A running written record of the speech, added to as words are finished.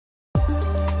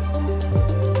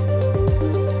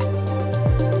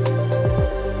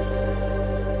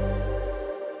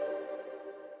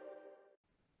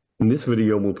In this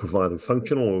video, we'll provide a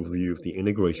functional overview of the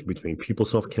integration between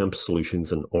PeopleSoft Campus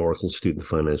Solutions and Oracle Student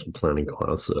Financial Planning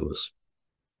Cloud Service.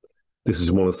 This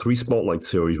is one of 3 Spotlight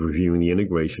series reviewing the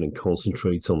integration and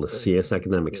concentrates on the CS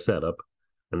Academic Setup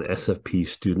and SFP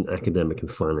Student Academic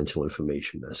and Financial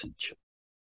Information Message.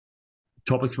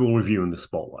 Topics we'll review in the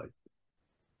Spotlight: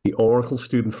 the Oracle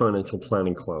Student Financial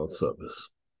Planning Cloud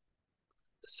Service,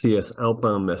 CS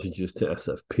Outbound Messages to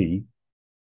SFP,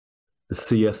 the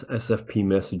CS SFP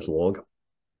message log,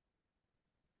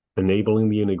 enabling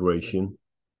the integration,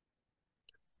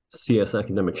 CS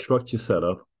academic structure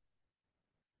setup,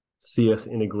 CS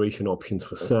integration options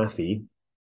for SAFI,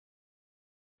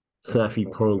 SAFI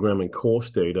program and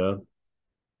course data,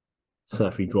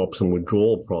 SAFI drops and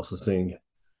withdrawal processing,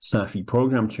 SAFI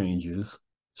program changes,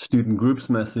 student groups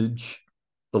message,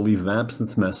 the leave of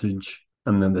absence message,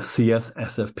 and then the CS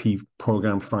SFP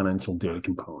program financial data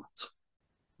components.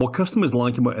 What customers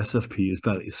like about SFP is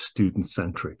that it is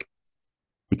student-centric,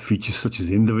 with features such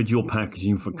as individual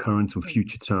packaging for current and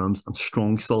future terms and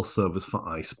strong self-service for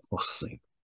ICE processing.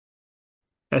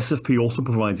 SFP also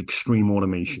provides extreme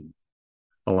automation,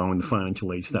 allowing the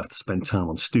financial aid staff to spend time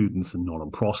on students and not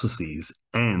on processes,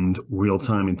 and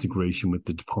real-time integration with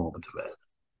the Department of Ed.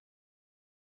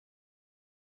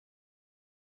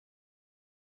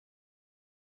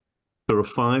 There are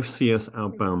 5 CS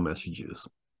outbound messages.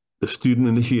 The student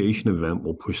initiation event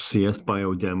will push CS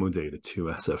bio demo data to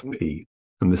SFP,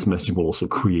 and this message will also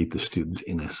create the students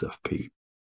in SFP.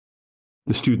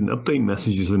 The student update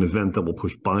message is an event that will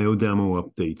push bio demo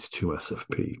updates to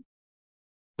SFP.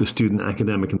 The student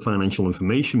academic and financial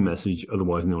information message,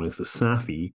 otherwise known as the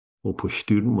SAFI, will push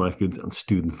student records and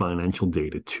student financial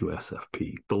data to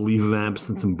SFP. The leave of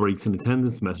absence and breaks in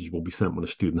attendance message will be sent when a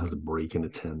student has a break in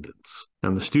attendance.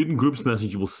 And the student groups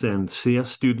message will send CS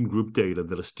student group data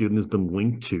that a student has been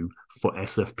linked to for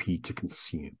SFP to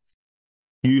consume.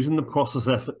 Using the process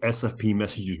SFP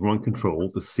messages run control,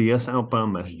 the CS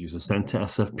outbound messages are sent to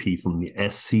SFP from the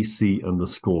SCC_VOC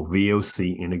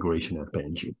integration app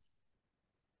engine.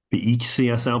 Each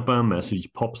CS outbound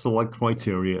message pops the like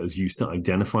criteria as used to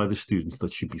identify the students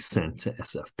that should be sent to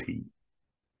SFP.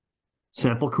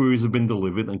 Sample queries have been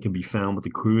delivered and can be found with the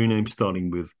query name starting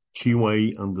with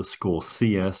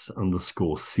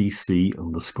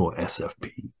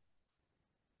QA_CS_CC_SFP.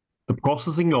 The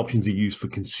processing options are used for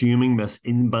consuming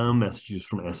inbound messages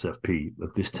from SFP.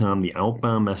 At this time, the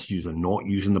outbound messages are not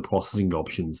using the processing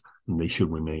options and they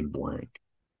should remain blank.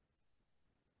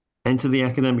 Enter the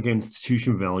academic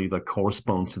institution value that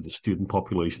corresponds to the student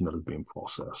population that is being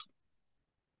processed.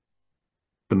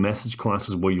 The message class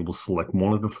is where you will select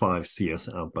one of the 5 CS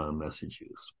outbound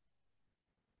messages.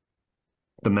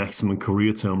 The maximum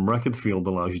career term record field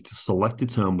allows you to select a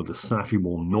term where the SAFI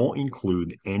will not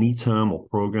include any term or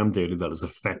program data that is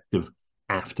effective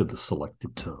after the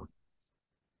selected term.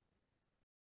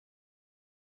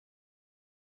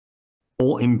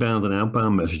 All inbound and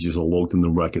outbound messages are logged in the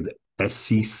record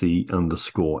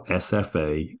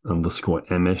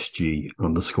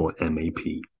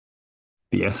SCC_SFA_MSG_MAP.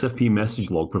 The SFP message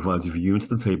log provides a view into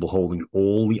the table holding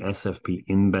all the SFP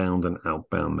inbound and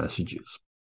outbound messages.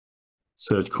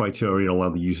 Search criteria allow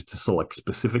the user to select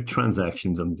specific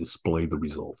transactions and display the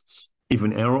results. If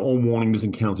an error or warning is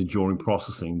encountered during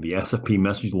processing, the SFP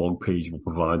message log page will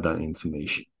provide that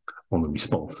information on the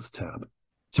Responses tab.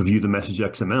 To view the message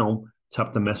XML,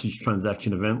 tap the Message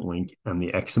Transaction Event link and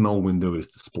the XML window is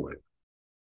displayed.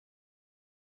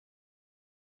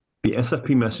 The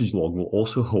SFP message log will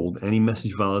also hold any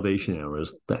message validation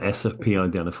errors that SFP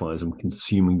identifies when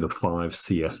consuming the 5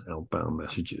 CS outbound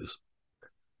messages.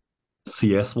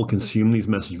 CS will consume these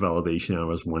message validation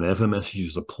errors whenever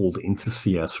messages are pulled into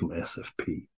CS from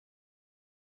SFP.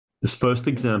 This first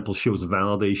example shows a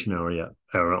validation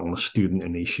error on a student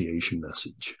initiation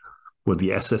message, where the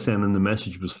SSN in the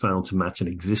message was found to match an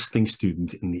existing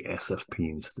student in the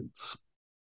SFP instance.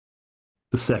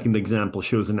 The second example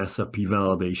shows an SFP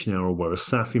validation error where a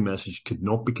SAFI message could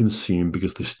not be consumed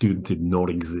because the student did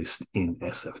not exist in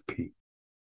SFP.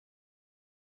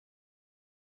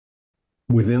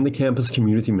 Within the campus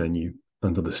community menu,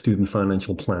 under the Student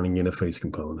Financial Planning Interface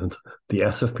component, the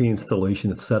SFP installation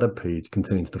and setup page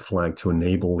contains the flag to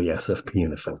enable the SFP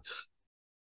interface.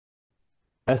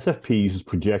 SFP uses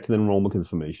projected enrollment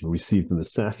information received in the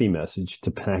SAFI message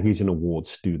to package and award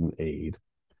student aid.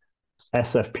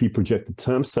 SFP projected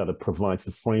term setup provides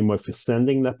the framework for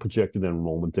sending that projected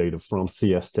enrollment data from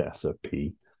CS to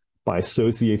SFP by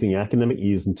associating academic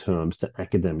years and terms to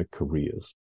academic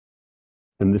careers.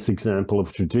 In this example of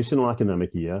a traditional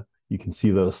academic year, you can see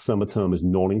that a summer term is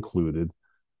not included,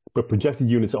 but projected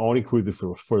units are included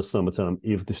for a summer term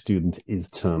if the student is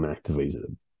term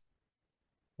activated.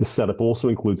 The setup also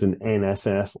includes an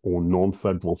NFF or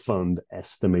non-federal fund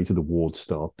estimated award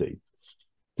start date.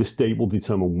 This date will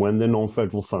determine when the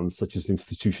non-federal funds, such as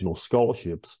institutional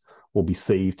scholarships, will be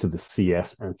saved to the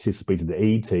CS anticipated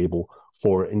aid table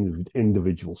for an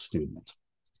individual student.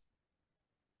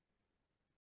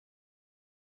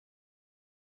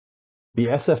 The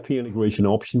SFP integration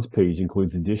options page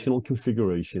includes additional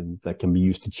configuration that can be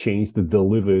used to change the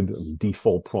delivered and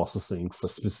default processing for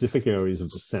specific areas of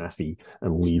the SAFI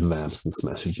and leave of absence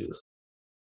messages.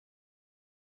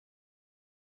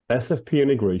 SFP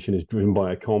integration is driven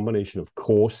by a combination of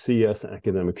core CS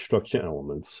academic structure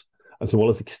elements, as well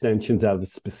as extensions added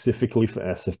specifically for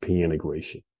SFP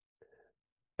integration.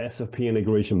 SFP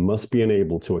integration must be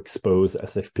enabled to expose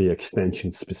SFP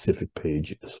extension-specific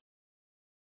pages.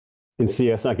 In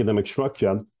CS academic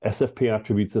structure, SFP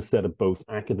attributes are set at both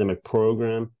academic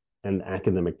program and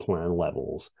academic plan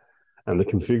levels, and the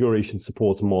configuration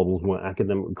supports models where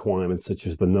academic requirements such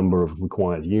as the number of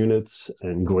required units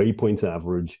and grade point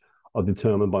average are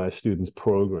determined by a student's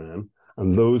program,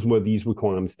 and those where these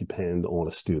requirements depend on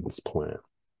a student's plan.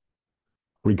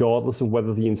 Regardless of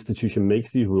whether the institution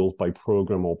makes these rules by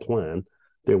program or plan,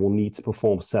 they will need to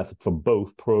perform setup for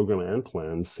both program and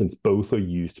plans, since both are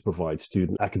used to provide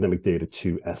student academic data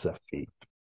to SFP.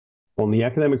 On the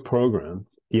academic program,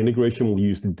 the integration will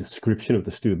use the description of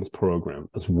the student's program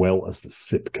as well as the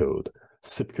SIP code.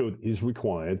 SIP code is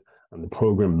required, and the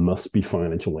program must be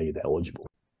financial aid eligible.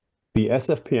 The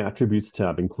SFP Attributes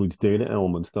tab includes data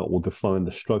elements that will define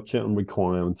the structure and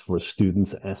requirements for a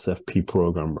student's SFP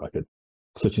program record,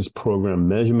 such as program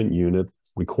measurement unit,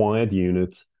 required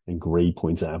units, and grade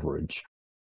points average.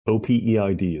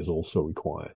 OPEID is also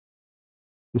required.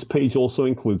 This page also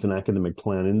includes an academic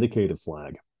plan indicator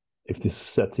flag. If this is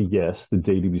set to yes, the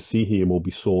data we see here will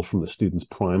be sourced from the student's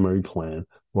primary plan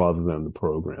rather than the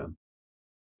program.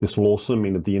 This will also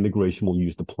mean that the integration will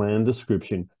use the plan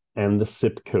description and the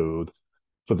SIP code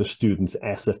for the student's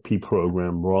SFP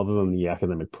program rather than the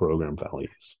academic program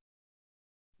values.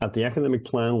 At the academic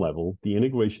plan level, the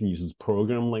integration uses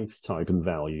program length type and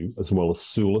value, as well as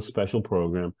SULA special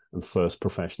program and first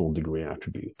professional degree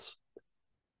attributes.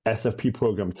 SFP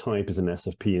program type is an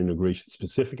SFP integration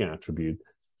specific attribute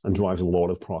and drives a lot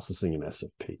of processing in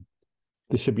SFP.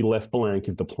 This should be left blank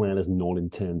if the plan is not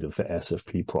intended for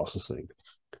SFP processing.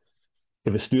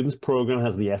 If a student's program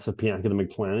has the SFP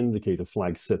academic plan indicator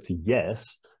flag set to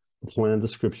yes, the plan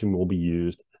description will be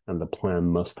used and the plan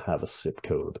must have a SIP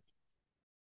code.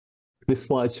 This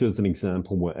slide shows an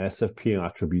example where SFP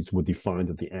attributes were defined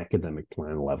at the academic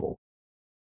plan level.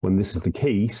 When this is the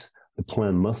case, the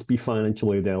plan must be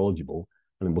financial aid eligible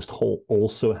and it must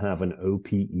also have an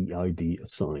OPEID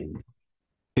assigned.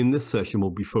 In this session,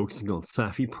 we'll be focusing on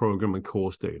SAFI program and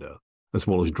course data, as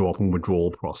well as drop and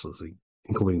withdrawal processing,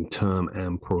 including term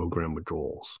and program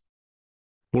withdrawals.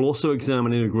 We'll also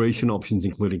examine integration options,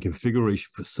 including configuration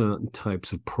for certain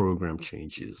types of program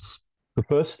changes. The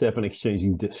first step in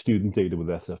exchanging student data with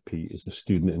SFP is the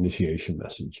student initiation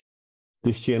message.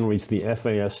 This generates the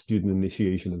FAS student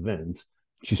initiation event,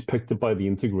 which is picked up by the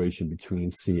integration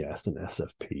between CS and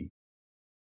SFP.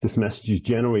 This message is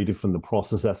generated from the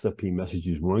process SFP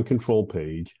messages run control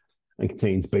page and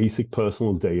contains basic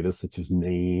personal data such as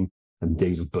name and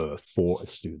date of birth for a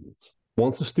student.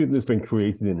 Once a student has been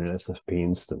created in an SFP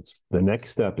instance, the next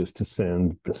step is to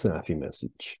send the SAFI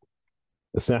message.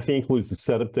 The SAFI includes the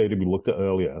setup data we looked at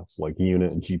earlier, like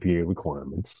unit and GPA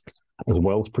requirements, as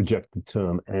well as projected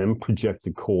term and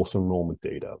projected course enrollment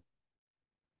data.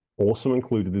 Also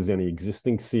included is any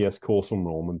existing CS course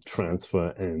enrollment,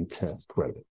 transfer, and test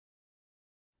credit.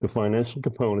 The financial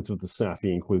components of the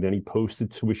SAFI include any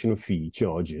posted tuition and fee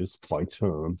charges by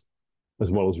term,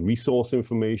 as well as resource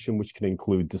information, which can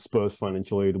include dispersed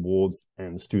financial aid awards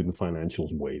and student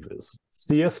financials waivers.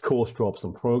 CS course drops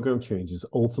and program changes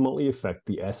ultimately affect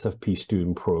the SFP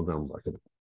student program record.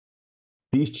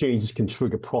 These changes can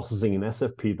trigger processing in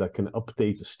SFP that can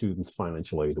update a student's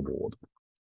financial aid award.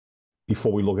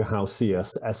 Before we look at how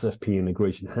CS SFP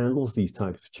integration handles these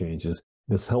types of changes,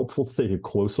 it's helpful to take a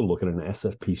closer look at an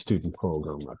SFP student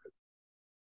program record.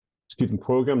 Student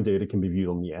program data can be viewed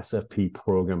on the SFP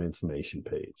program information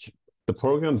page. The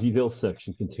program details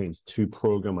section contains two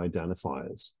program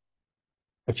identifiers.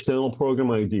 External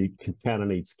program ID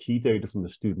concatenates key data from the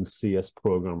student's CS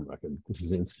program record. This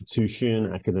is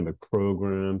institution, academic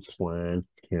program, plan,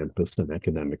 campus, and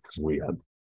academic career.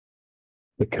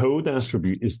 The code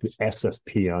attribute is the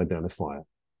SFP identifier.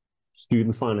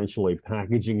 Student financial aid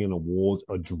packaging and awards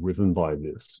are driven by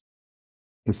this.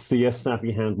 The CS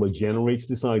SAFI handler generates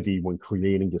this ID when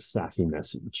creating a SAFI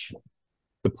message.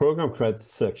 The program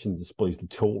credits section displays the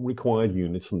total required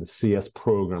units from the CS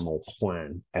program or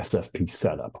plan SFP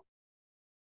setup.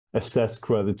 Assessed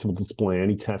credits will display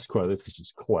any test credits such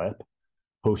as CLEP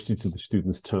posted to the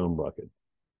student's term record.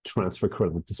 Transfer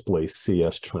credit displays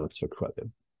CS transfer credit.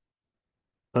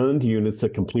 Earned units are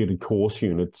completed course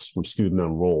units from student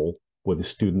enroll where the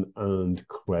student earned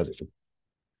credit.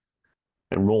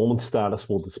 Enrollment status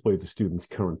will display the student's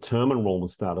current term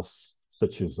enrollment status,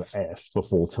 such as F for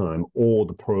full-time, or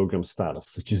the program status,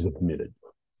 such as admitted.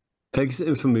 Exit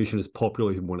information is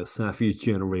populated when a SAFI is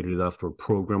generated after a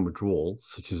program withdrawal,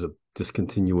 such as a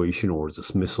discontinuation or a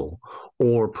dismissal,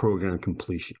 or a program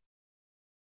completion.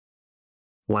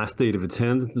 Last date of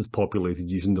attendance is populated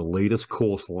using the latest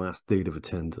course last date of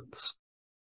attendance.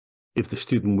 If the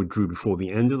student withdrew before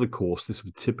the end of the course, this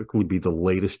would typically be the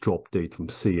latest drop date from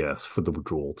CS for the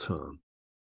withdrawal term.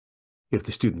 If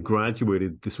the student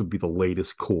graduated, this would be the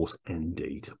latest course end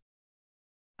date.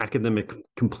 Academic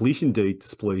completion date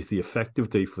displays the effective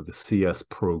date for the CS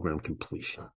program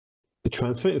completion. The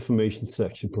transfer information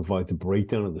section provides a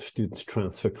breakdown of the student's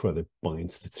transfer credit by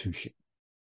institution.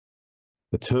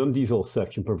 The term detail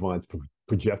section provides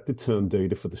projected term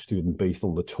data for the student based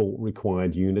on the total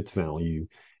required unit value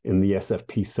in the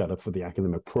SFP setup for the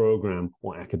academic program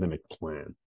or academic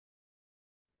plan.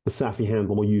 The SAFI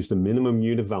handler will use the minimum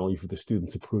unit value for the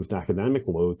student's approved academic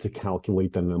load to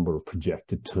calculate the number of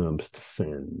projected terms to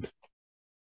send.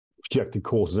 Projected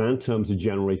courses and terms are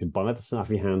generated by the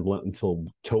SAFI handler until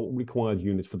total required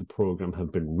units for the program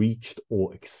have been reached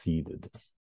or exceeded.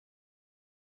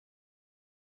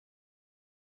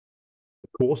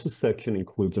 The courses section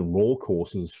includes enroll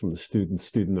courses from the student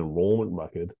enrollment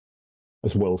record,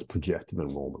 as well as projected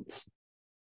enrollments.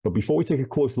 But before we take a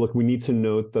closer look, we need to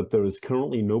note that there is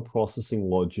currently no processing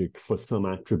logic for some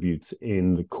attributes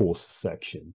in the course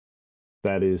section.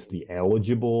 That is the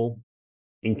eligible,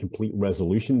 incomplete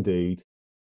resolution date,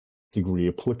 degree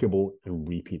applicable, and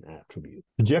repeat attribute.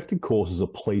 Projected courses are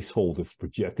placeholder for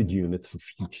projected units for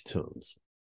future terms.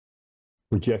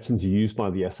 Projections are used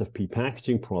by the SFP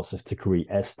packaging process to create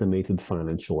estimated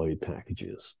financial aid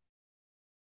packages.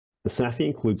 The SAFI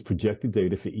includes projected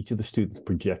data for each of the students'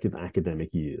 projected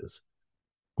academic years,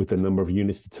 with the number of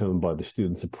units determined by the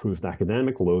student's approved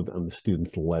academic load and the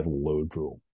student's level load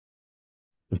rule.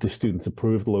 If the student's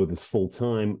approved load is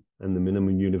full-time and the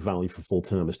minimum unit value for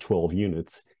full-time is 12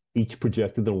 units, each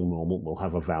projected enrollment will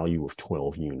have a value of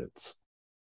 12 units.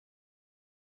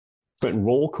 For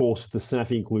enroll courses, the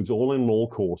SAFI includes all enroll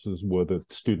courses where the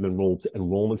student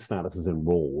enrollment status is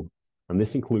enrolled, and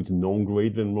this includes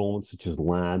non-graded enrollments such as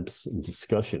labs and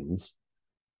discussions.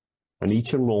 And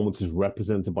each enrollment is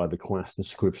represented by the class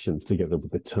description together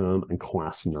with the term and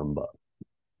class number.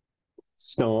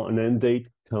 Start and end date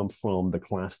come from the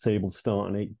class table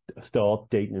start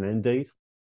date and end date.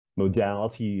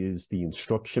 Modality is the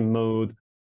instruction mode,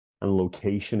 and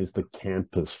location is the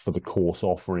campus for the course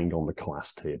offering on the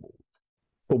class table.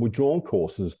 For withdrawn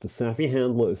courses, the SAFI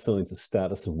handler assigns a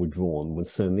status of withdrawn when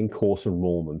sending course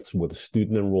enrollments where the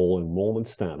student enrollment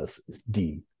status is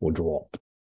D or dropped,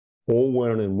 or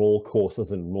where an enroll course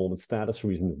has an enrollment status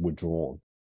reason withdrawn,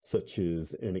 such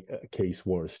as in a case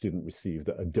where a student received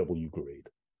a W grade.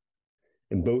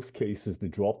 In both cases, the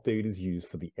drop date is used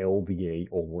for the LDA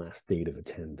or last date of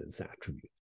attendance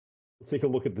attribute. We'll take a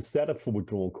look at the setup for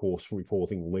withdrawn course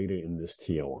reporting later in this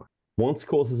TOI. Once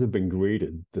courses have been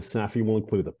graded, the SAFI will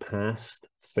include a passed,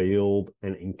 failed,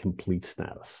 and incomplete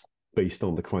status based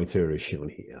on the criteria shown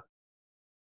here.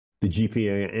 The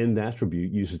GPA end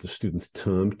attribute uses the student's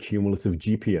term cumulative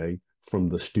GPA from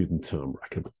the student term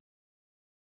record.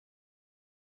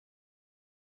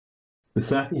 The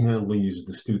SAFI handler uses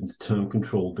the student's term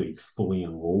control date's fully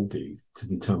enrolled date to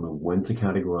determine when to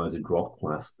categorize a drop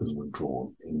class as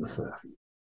withdrawn in the SAFI.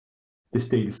 This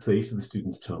date is saved to the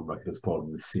student's term record as part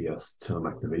of the CS term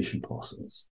activation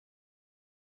process.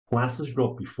 Classes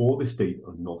dropped before this date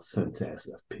are not sent to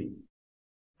SFP.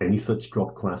 Any such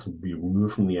drop class will be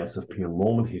removed from the SFP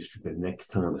enrollment history the next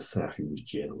time a SAFI was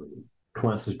generated.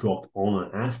 Classes dropped on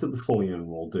or after the fully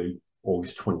enrolled date,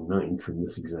 August 29th, in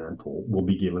this example, will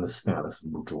be given a status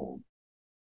of withdrawn.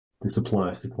 This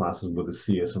applies to classes where the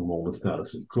CS enrollment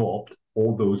status is dropped,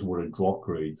 or those where a drop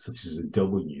grade, such as a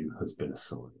W, has been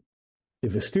assigned.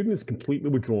 If a student is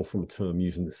completely withdrawn from a term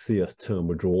using the CS term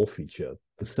withdrawal feature,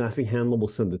 the SAFI handler will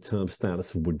send the term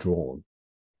status of withdrawn,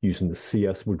 using the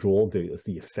CS withdrawal date as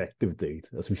the effective date,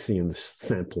 as we see in the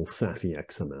sample SAFI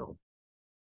XML.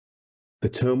 The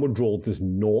term withdrawal does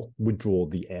not withdraw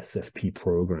the SFP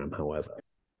program, however.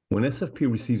 When SFP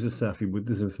receives a SAFI with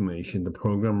this information, the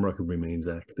program record remains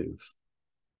active.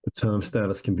 The term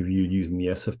status can be viewed using the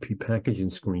SFP packaging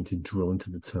screen to drill into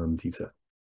the term detail.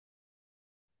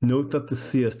 Note that the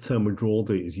CS term withdrawal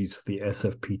date is used for the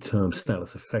SFP term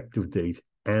status effective date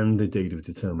and the date of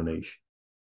determination.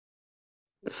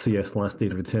 The CS last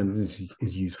date of attendance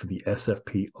is used for the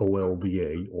SFP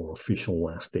OLDA, or official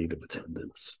last date of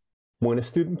attendance. When a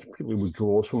student completely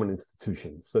withdraws from an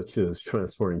institution, such as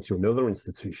transferring to another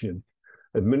institution,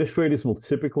 administrators will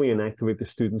typically inactivate the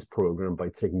student's program by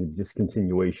taking a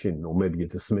discontinuation or maybe a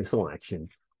dismissal action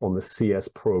on the CS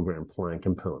program plan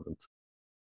component.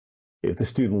 If the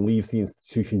student leaves the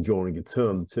institution during a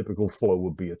term, the typical flow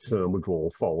would be a term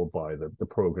withdrawal followed by the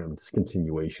program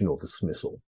discontinuation or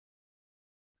dismissal.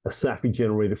 A SAFI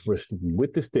generated for a student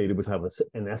with this data would have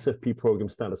an SFP program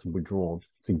status of withdrawn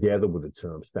together with a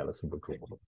term status of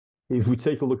withdrawal. If we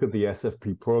take a look at the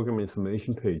SFP program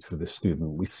information page for this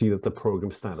student, we see that the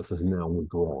program status is now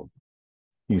withdrawn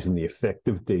using the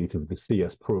effective date of the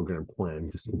CS program plan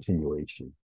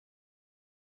discontinuation.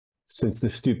 Since the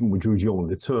student withdrew during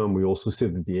the term, we also see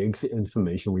that the exit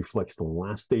information reflects the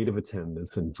last date of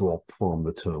attendance and dropped from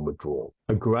the term withdrawal.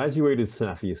 A graduated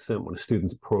SAFI is sent when a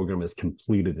student's program is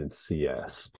completed in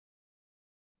CS.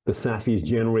 The SAFI is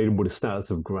generated with a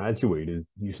status of graduated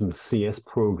using the CS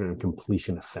program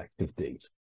completion effective date.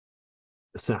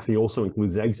 The SAFI also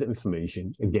includes exit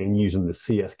information, again using the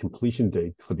CS completion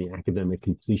date for the academic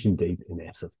completion date in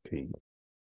SFP.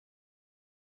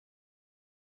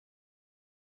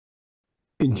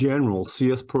 In general,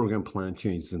 CS program plan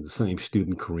changes in the same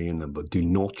student career number do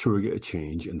not trigger a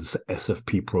change in the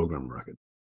SFP program record.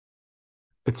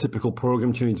 A typical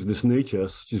program change of this nature,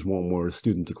 such as one where a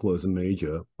student declares a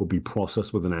major, will be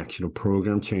processed with an action of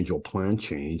program change or plan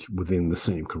change within the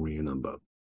same career number.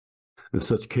 In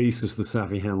such cases, the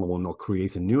SAFI handler will not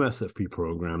create a new SFP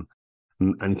program,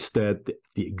 and instead,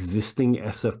 the existing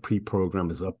SFP program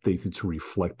is updated to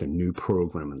reflect a new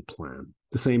program and plan.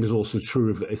 The same is also true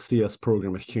if a CS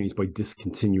program is changed by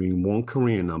discontinuing one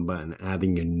career number and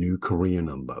adding a new career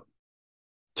number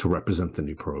to represent the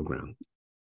new program.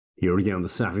 Here again, the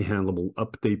SAFI handler will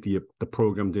update the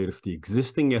program data for the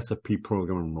existing SFP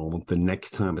program enrollment the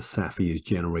next time a SAFI is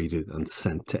generated and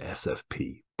sent to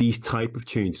SFP. These type of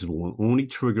changes will only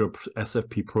trigger a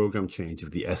SFP program change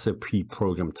if the SFP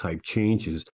program type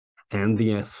changes and the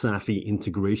SAFI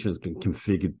integration has been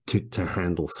configured to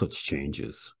handle such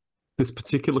changes. This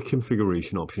particular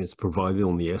configuration option is provided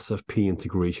on the SFP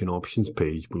integration options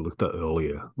page we looked at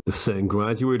earlier. The set and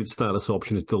graduated status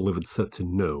option is delivered set to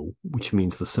no, which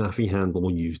means the SAFI handler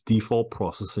will use default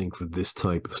processing for this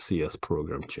type of CS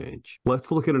program change.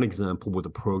 Let's look at an example where the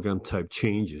program type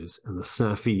changes and the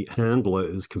SAFI handler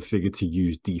is configured to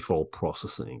use default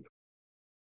processing.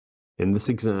 In this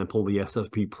example, the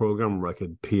SFP program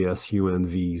record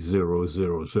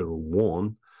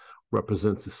PSUNV0001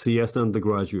 represents a CS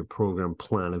undergraduate program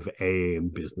plan of AA in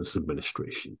Business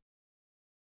Administration.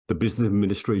 The Business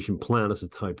Administration plan is a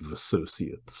type of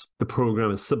associates. The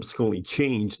program is subsequently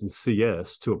changed in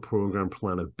CS to a program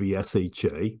plan of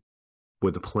BSHA,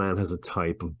 where the plan has a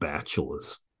type of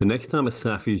bachelor's. The next time a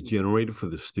SAFI is generated for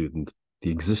the student, the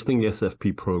existing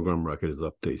SFP program record is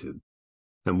updated,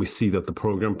 and we see that the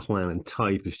program plan and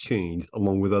type is changed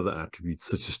along with other attributes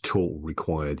such as total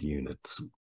required units.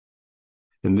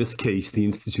 In this case, the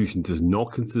institution does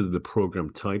not consider the program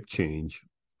type change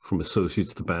from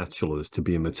associates to bachelor's to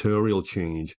be a material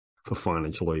change for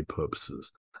financial aid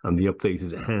purposes, and the update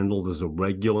is handled as a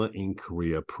regular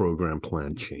in-career program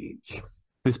plan change.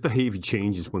 This behavior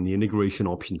changes when the integration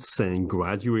option Send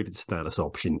Graduated Status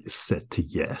option is set to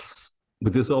yes.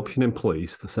 With this option in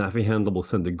place, the SAFI handler will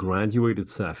send a graduated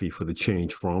SAFI for the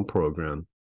change from program,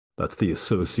 that's the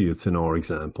associates in our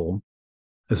example,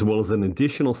 as well as an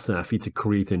additional SAFI to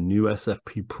create a new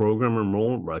SFP program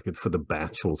enrollment record for the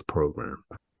bachelor's program.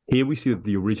 Here we see that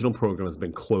the original program has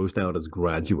been closed out as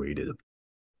graduated.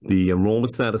 The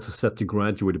enrollment status is set to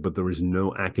graduated, but there is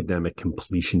no academic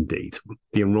completion date.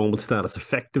 The enrollment status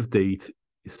effective date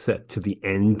is set to the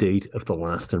end date of the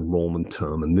last enrollment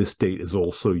term, and this date is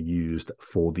also used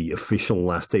for the official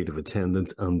last date of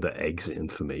attendance and the exit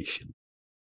information.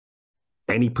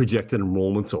 Any projected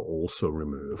enrollments are also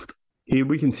removed. Here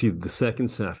we can see that the second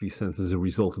SAFI sent as a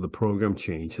result of the program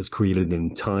change has created an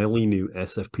entirely new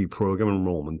SFP program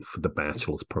enrollment for the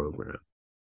bachelor's program.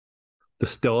 The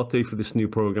start date for this new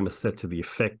program is set to the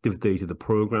effective date of the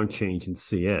program change in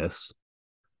CS,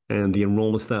 and the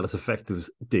enrollment status effective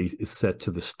date is set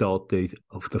to the start date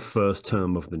of the first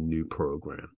term of the new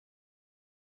program.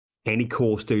 Any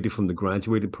course data from the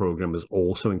graduated program is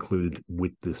also included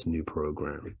with this new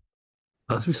program.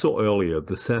 As we saw earlier,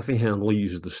 the SAFI handler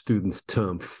uses the student's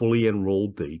term fully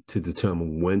enrolled date to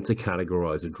determine when to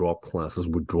categorize a drop class as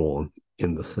withdrawn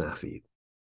in the SAFI.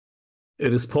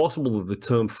 It is possible that the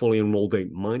term fully enrolled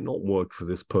date might not work for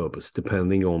this purpose,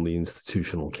 depending on the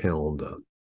institutional calendar.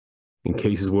 In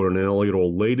cases where an earlier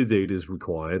or later date is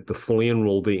required, the fully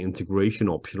enrolled date integration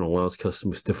option allows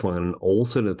customers to find an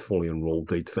alternate fully enrolled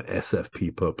date for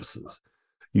SFP purposes,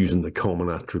 using the common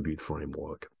attribute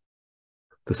framework.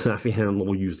 The SAFI handler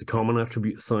will use the common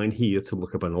attribute assigned here to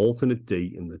look up an alternate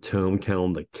date in the term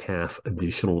calendar CAF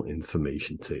additional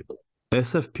information table.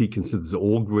 SFP considers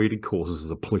all graded courses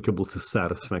as applicable to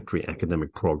satisfactory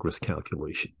academic progress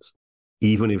calculations,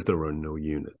 even if there are no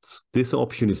units. This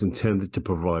option is intended to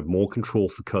provide more control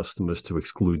for customers to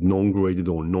exclude non-graded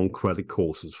or non-credit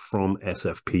courses from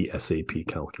SFP SAP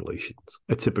calculations.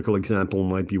 A typical example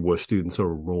might be where students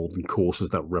are enrolled in courses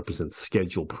that represent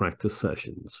scheduled practice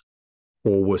sessions,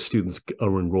 or where students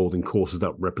are enrolled in courses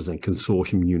that represent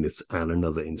consortium units at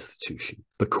another institution.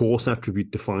 The course attribute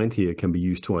defined here can be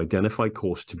used to identify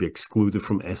courses to be excluded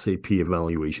from SAP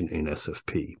evaluation in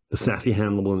SFP. The SAFI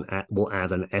handler will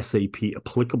add an SAP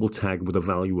applicable tag with a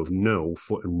value of no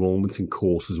for enrollments in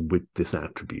courses with this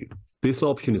attribute. This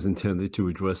option is intended to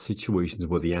address situations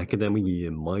where the academic year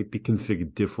might be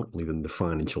configured differently than the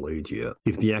financial aid year.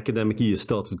 If the academic year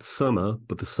starts with summer,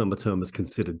 but the summer term is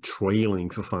considered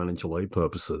trailing for financial aid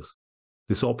purposes,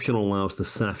 this option allows the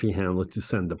SAFI handler to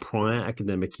send the prior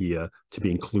academic year to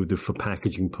be included for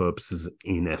packaging purposes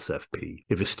in SFP.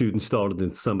 If a student started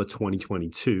in summer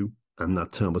 2022, and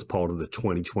that term was part of the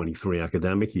 2023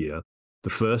 academic year, the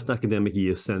first academic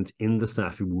year sent in the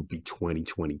SAFI would be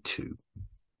 2022.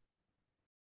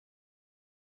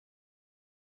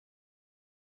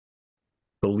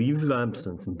 The leave of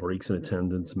absence and breaks in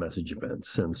attendance message event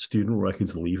sends student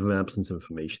records leave of absence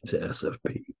information to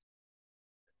SFP.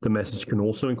 The message can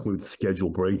also include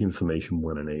scheduled break information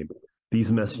when enabled.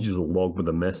 These messages are logged with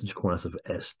a message class of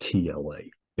STLA.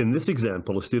 In this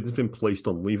example, a student has been placed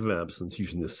on leave of absence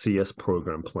using the CS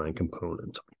Program plan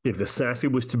component. If the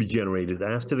SAFI was to be generated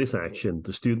after this action,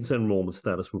 the student's enrollment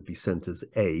status would be sent as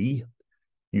A,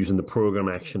 using the program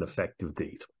action effective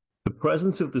date. The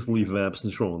presence of this leave of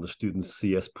absence role in the student's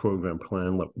CS program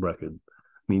plan record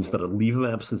means that a leave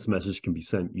of absence message can be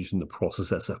sent using the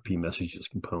process SFP messages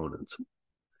component.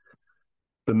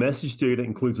 The message data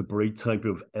includes a break type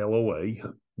of LOA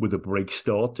with a break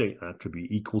start date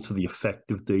attribute equal to the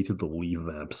effective date of the leave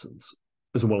of absence,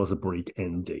 as well as a break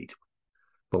end date.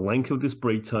 The length of this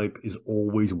break type is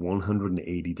always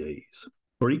 180 days.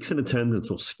 Breaks in attendance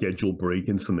or scheduled break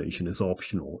information is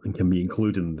optional and can be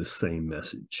included in the same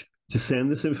message. To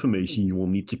send this information, you will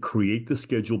need to create the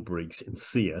scheduled breaks in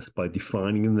CS by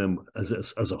defining them as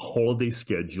a holiday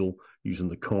schedule using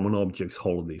the Common Objects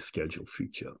Holiday Schedule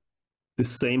feature.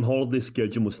 This same holiday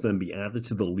schedule must then be added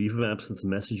to the leave of absence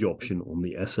message option on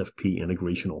the SFP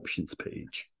integration options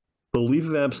page. The leave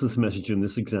of absence message in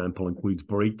this example includes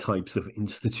break types of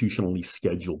institutionally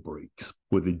scheduled breaks,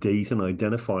 where the date and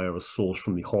identifier are sourced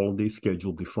from the holiday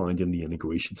schedule defined in the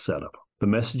integration setup. The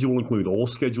message will include all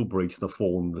scheduled breaks that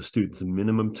fall under the student's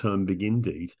minimum term begin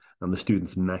date and the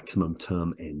student's maximum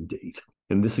term end date.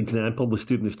 In this example, the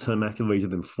student is term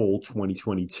activated in fall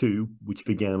 2022, which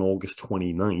began August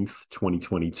 29th,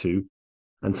 2022,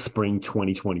 and spring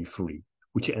 2023,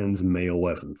 which ends May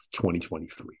 11th,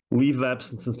 2023. Leave of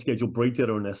absence and scheduled break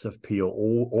data on SFP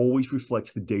always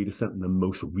reflects the data set in the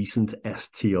most recent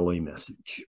STLA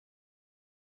message.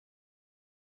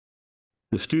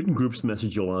 The student groups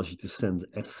message allows you to send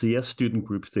CS student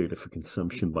groups data for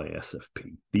consumption by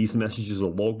SFP. These messages are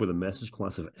logged with a message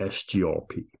class of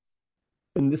SGRP.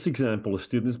 In this example, a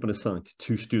student has been assigned to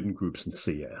two student groups in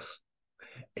CS,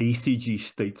 ACG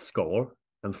State Scholar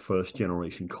and First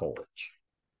Generation College.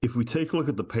 If we take a look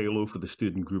at the payload for the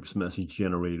student groups message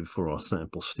generated for our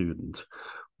sample student,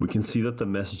 we can see that the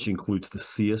message includes the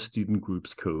CS student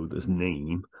groups code as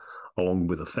name, along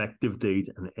with effective date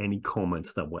and any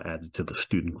comments that were added to the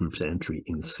student groups entry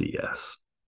in CS.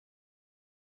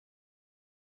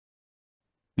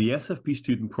 The SFP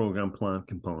student program plan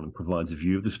component provides a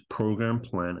view of this program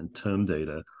plan and term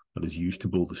data that is used to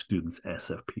build the student's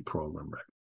SFP program record.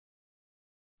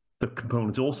 The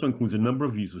component also includes a number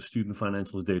of views of student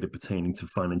financials data pertaining to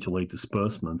financial aid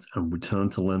disbursements and return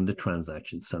to lender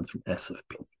transactions sent from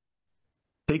SFP.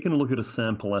 Taking a look at a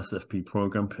sample SFP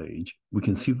program page, we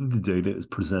can see that the data is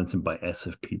presented by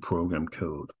SFP program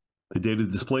code. The data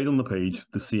displayed on the page,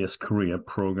 the CS career,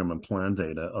 program, and plan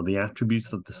data, are the attributes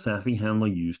that the SAFI handler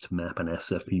used to map an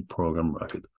SFP program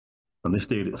record, and this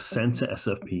data is sent to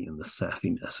SFP in the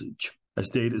SAFI message. As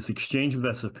data is exchanged with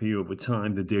SFP over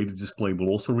time, the data display will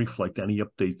also reflect any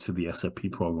updates to the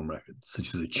SFP program record,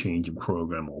 such as a change in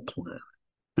program or plan.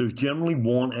 There's generally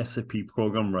one SFP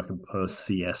program record per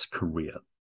CS career.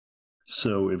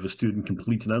 So if a student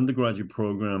completes an undergraduate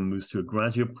program, moves to a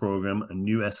graduate program, a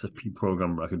new SFP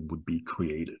program record would be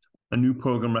created. A new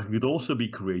program record could also be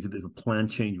created if a plan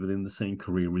change within the same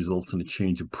career results in a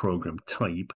change of program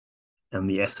type, and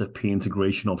the SFP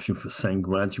integration option for send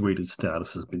graduated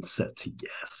status has been set to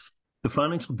yes. The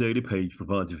financial data page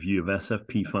provides a view of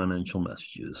SFP financial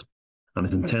messages and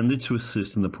is intended to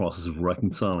assist in the process of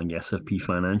reconciling SFP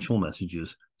financial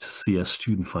messages to CS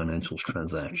student financial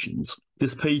transactions.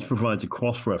 This page provides a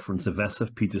cross-reference of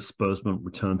SFP disbursement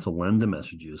return to lender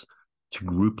messages to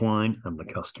group line and the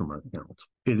customer account.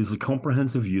 It is a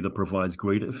comprehensive view that provides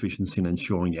greater efficiency in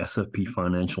ensuring SFP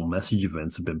financial message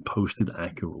events have been posted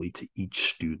accurately to each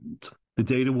student. The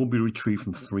data will be retrieved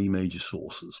from three major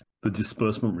sources: the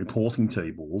disbursement reporting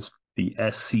tables, the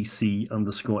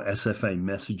SCC_SFA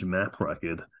message map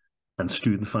record, and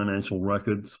student financial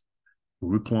records,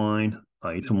 group line,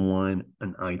 item line,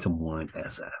 and item line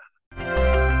SF.